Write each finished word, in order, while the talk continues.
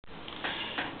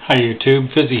Hi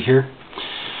YouTube, Fizzy here.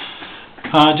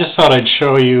 Just thought I'd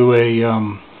show you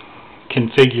a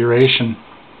configuration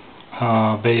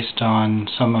based on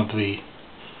some of the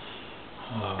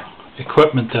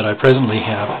equipment that I presently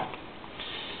have.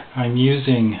 I'm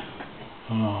using,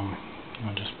 I'll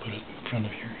just put it in front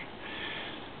of here,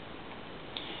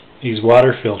 these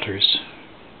water filters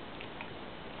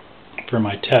for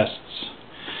my tests.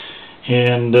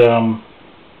 And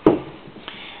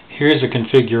here's a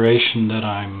configuration that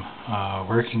I'm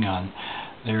working on.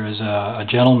 There is a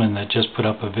gentleman that just put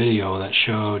up a video that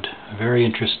showed a very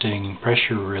interesting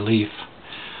pressure relief,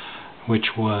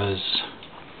 which was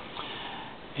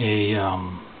a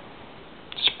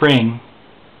spring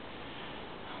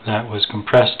that was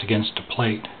compressed against a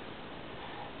plate,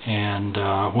 and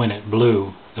when it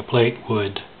blew, the plate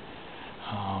would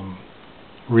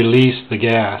release the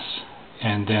gas,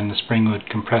 and then the spring would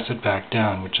compress it back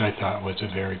down, which I thought was a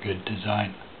very good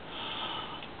design.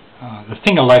 The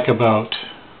thing I like about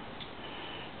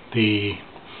the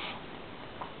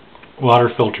water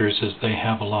filters is they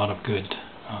have a lot of good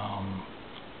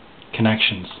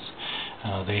connections.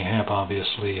 They have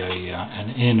obviously an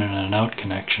in and an out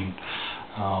connection.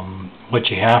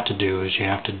 What you have to do is you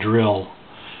have to drill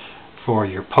for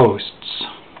your posts,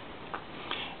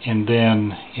 and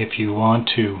then if you want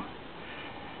to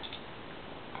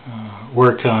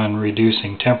work on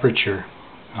reducing temperature,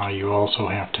 you also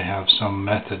have to have some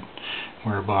method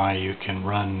whereby you can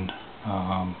run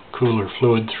cooler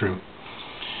fluid through.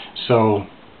 So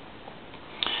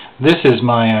this is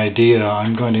my idea.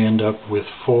 I'm going to end up with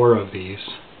 4 of these.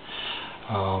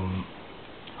 I'm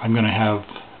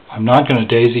not going to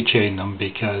daisy chain them,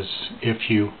 because if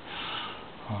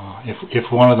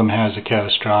one of them has a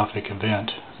catastrophic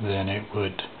event, then it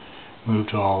would move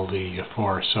to all the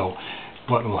 4. So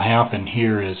what will happen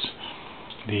here is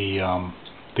the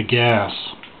gas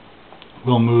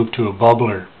will move to a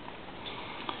bubbler.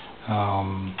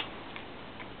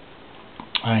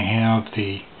 I have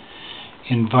the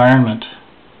environment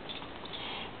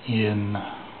in,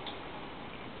 I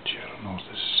don't know if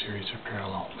this is series or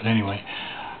parallel, but anyway,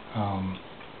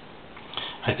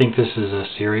 I think this is a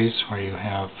series where you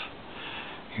have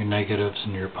your negatives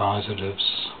and your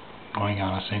positives going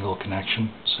on a single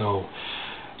connection. So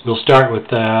we'll start with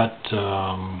that,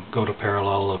 go to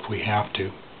parallel if we have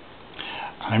to.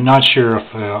 I'm not sure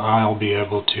if I'll be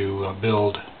able to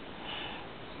build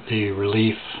the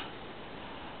relief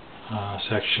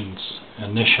sections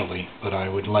initially, but I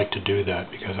would like to do that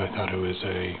because I thought it was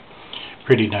a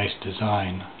pretty nice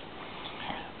design.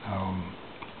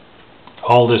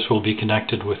 All this will be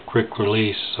connected with quick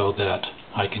release so that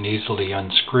I can easily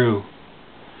unscrew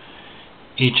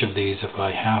each of these if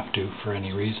I have to for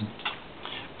any reason.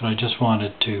 But I just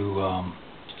wanted to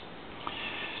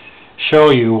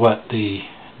show you what the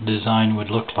design would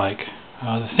look like.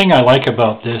 The thing I like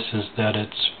about this is that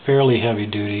it's fairly heavy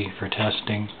duty for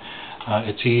testing.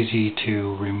 It's easy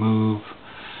to remove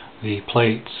the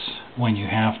plates when you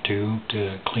have to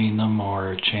clean them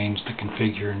or change the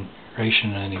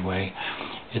configuration in any way.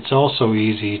 It's also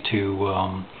easy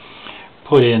to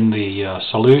put in the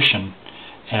solution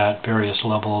at various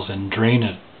levels and drain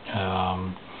it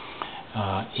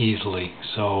easily.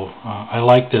 So I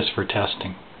like this for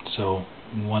testing. So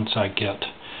once I get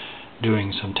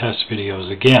doing some test videos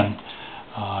again,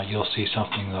 you'll see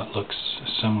something that looks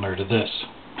similar to this.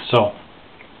 So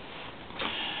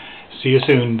see you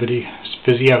soon,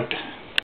 Fizzy out.